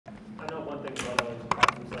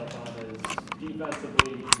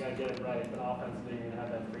defensively, you got to get it right, but offensively, you're going to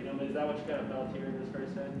have that freedom. Is that what you kind of felt here in this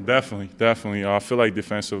first game? Definitely, definitely. I feel like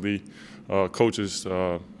defensively, coaches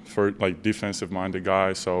for like defensive-minded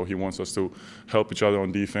guys, so he wants us to help each other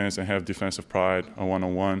on defense and have defensive pride on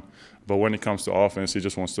one-on-one. But when it comes to offense, he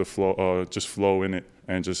just wants to flow in it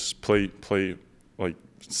and just play like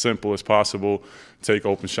simple as possible. Take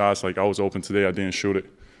open shots. Like I was open today, I didn't shoot it.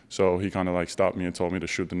 So he kind of like stopped me and told me to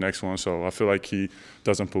shoot the next one. So I feel like he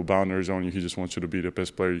doesn't put boundaries on you. He just wants you to be the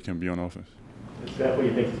best player you can be on offense. Is that what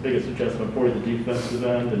you think is the biggest adjustment for the defensive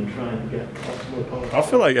end and trying to get more points? I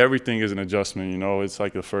feel like everything is an adjustment. You know, it's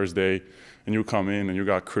like the first day, and you come in and you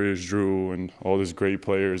got Chris, Drew, and all these great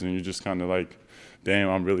players, and you just kind of like, damn,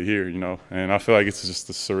 I'm really here. You know, and I feel like it's just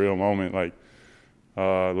a surreal moment. Like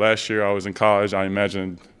last year, I was in college. I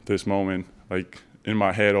imagined this moment like in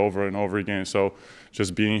my head over and over again. So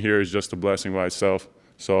just being here is just a blessing by itself.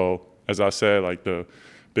 So as I said, like the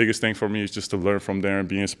biggest thing for me is just to learn from there and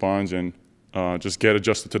be a sponge and just get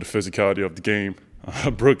adjusted to the physicality of the game.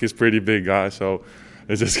 Brook is pretty big guy, so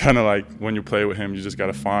it's just kind of like when you play with him, you just got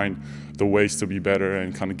to find the ways to be better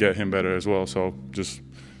and kind of get him better as well. So just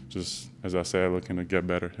as I said, looking to get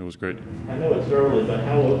better. It was great. I know it's early, but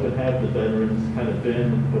how open have the veterans kind of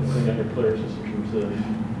been with putting up your players just in terms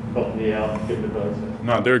of helping you out, getting advice?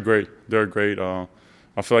 No, they're great. They're great.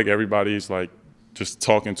 I feel like everybody's like just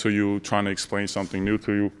talking to you, trying to explain something new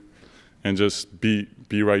to you, and just be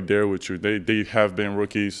right there with you. They have been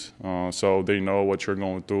rookies, so they know what you're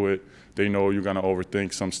going through it. They know you're going to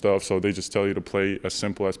overthink some stuff, so they just tell you to play as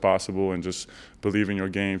simple as possible and just believe in your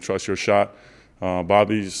game, trust your shot.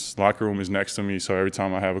 Bobby's locker room is next to me, so every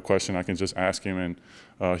time I have a question, I can just ask him,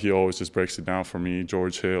 and he always just breaks it down for me,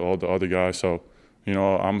 George Hill, all the other guys. So, you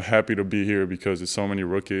know, I'm happy to be here because there's so many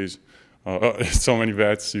rookies, so many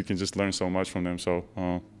vets. You can just learn so much from them. So,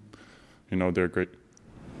 you know, they're great.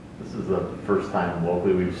 This is the first time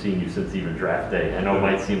locally we've seen you since even draft day. I know it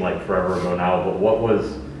might seem like forever ago now, but what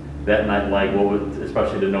was that night like? What was,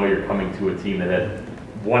 especially to know you're coming to a team that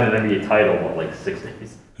had won an NBA title in like 6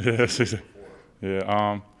 days?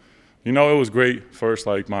 Yeah. You know, it was great. First,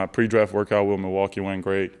 like my pre-draft workout with Milwaukee went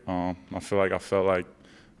great. I felt like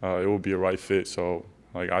it would be a right fit. So,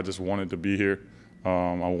 like, I just wanted to be here.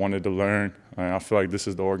 I wanted to learn, and I feel like this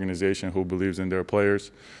is the organization who believes in their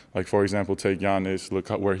players. Like, for example, take Giannis, look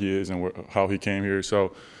where he is and how he came here.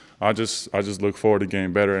 So I just look forward to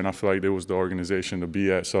getting better, and I feel like it was the organization to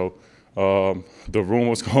be at. So the room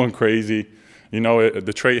was going crazy. You know,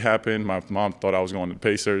 the trade happened. My mom thought I was going to the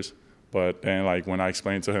Pacers, and like when I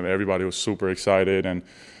explained to him, everybody was super excited. And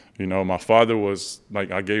you know, my father was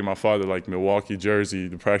like, I gave my father like Milwaukee jersey,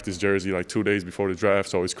 the practice jersey, like 2 days before the draft.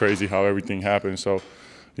 So it's crazy how everything happened. So,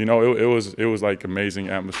 you know, it was like amazing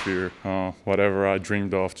atmosphere. Whatever I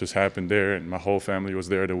dreamed of just happened there, and my whole family was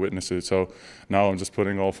there to witness it. So now I'm just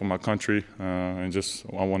putting all for my country, and just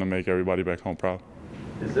I want to make everybody back home proud.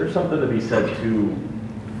 Is there something to be said too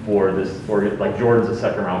for this? For like Jordan's a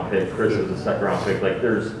second-round pick, Chris is a second-round pick. Like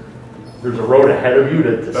there's a road ahead of you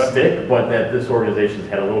to stick, but that this organization's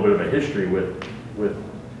had a little bit of a history with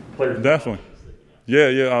players. Definitely.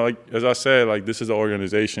 Yeah. Like as I said, like this is an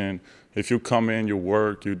organization. If you come in, you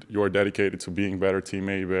work, you are dedicated to being a better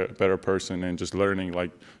teammate, better person, and just learning,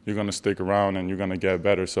 like you're gonna stick around and you're gonna get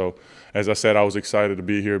better. So, as I said, I was excited to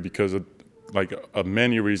be here because of like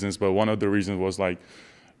many reasons, but one of the reasons was like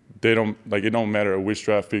it don't matter which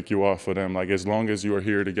draft pick you are for them. Like as long as you are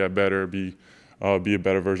here to get better, be a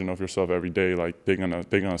better version of yourself every day. Like they're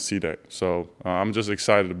gonna see that. So I'm just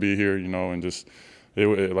excited to be here, you know, and just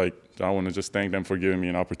like I want to just thank them for giving me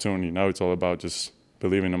an opportunity. Now it's all about just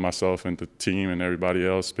believing in myself and the team and everybody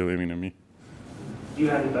else believing in me. You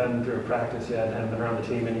hadn't been through a practice yet, hadn't been around the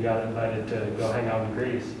team, and you got invited to go hang out in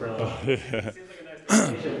Greece for a little. It seems like a nice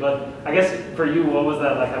vacation, but I guess for you, what was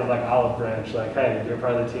that like, kind of like olive branch? Like, hey, you're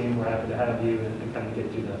part of the team. We're happy to have you, and kind of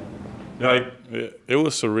get you that. Like it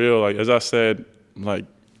was surreal. Like as I said, like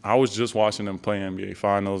I was just watching them play NBA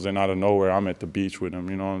Finals, and out of nowhere, I'm at the beach with them.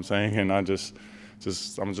 You know what I'm saying? And I'm just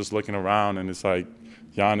looking around, and it's like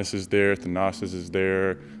Giannis is there, Thanasis is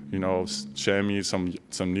there. You know, Shami,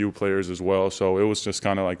 some new players as well. So it was just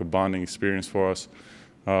kind of like a bonding experience for us.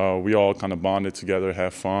 We all kind of bonded together,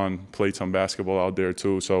 had fun, played some basketball out there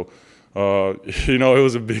too. So, you know, it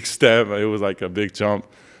was a big step. It was like a big jump.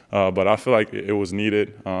 But I feel like it was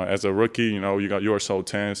needed. As a rookie, you know, you are so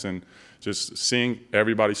tense, and just seeing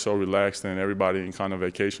everybody so relaxed and everybody in kind of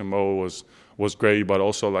vacation mode was great. But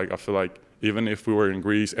also, like, I feel like even if we were in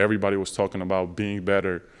Greece, everybody was talking about being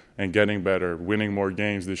better and getting better, winning more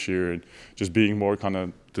games this year, and just being more kind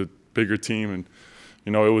of the bigger team. And,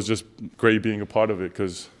 you know, it was just great being a part of it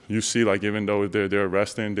because, you see, like, even though they're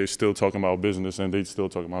resting, they're still talking about business and they still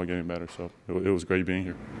talking about getting better. So it was great being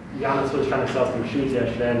here. Giannis was trying to sell some shoes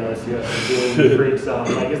yesterday. I noticed you have doing freaks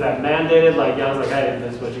on. Like, is that mandated? Like, Giannis like, hey,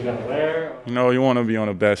 this is what you gotta wear? You know, you want to be on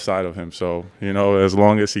the best side of him. So, you know, as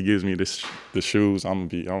long as he gives me the shoes, I'm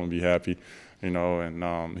gonna be happy. You know,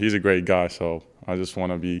 and he's a great guy. So I just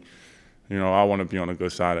want to be, you know, I want to be on the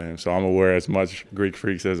good side of him. So I'm gonna wear as much Greek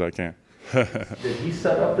freaks as I can. Did he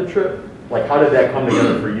set up the trip? Like, how did that come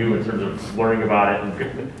together for you in terms of learning about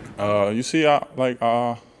it? You see,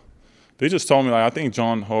 they just told me, like, I think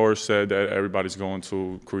John Horst said that everybody's going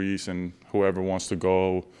to Greece and whoever wants to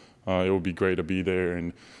go, it would be great to be there.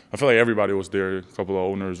 And I feel like everybody was there. A couple of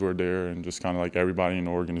owners were there, and just kind of like everybody in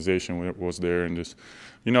the organization was there. And just,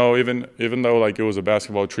 you know, even though like it was a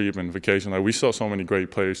basketball trip and vacation, like we saw so many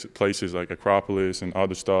great places like Acropolis and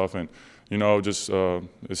other stuff. And you know, just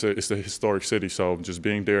it's a historic city, so just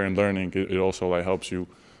being there and learning, it also like helps you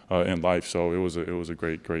in life. So it was a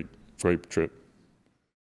great trip.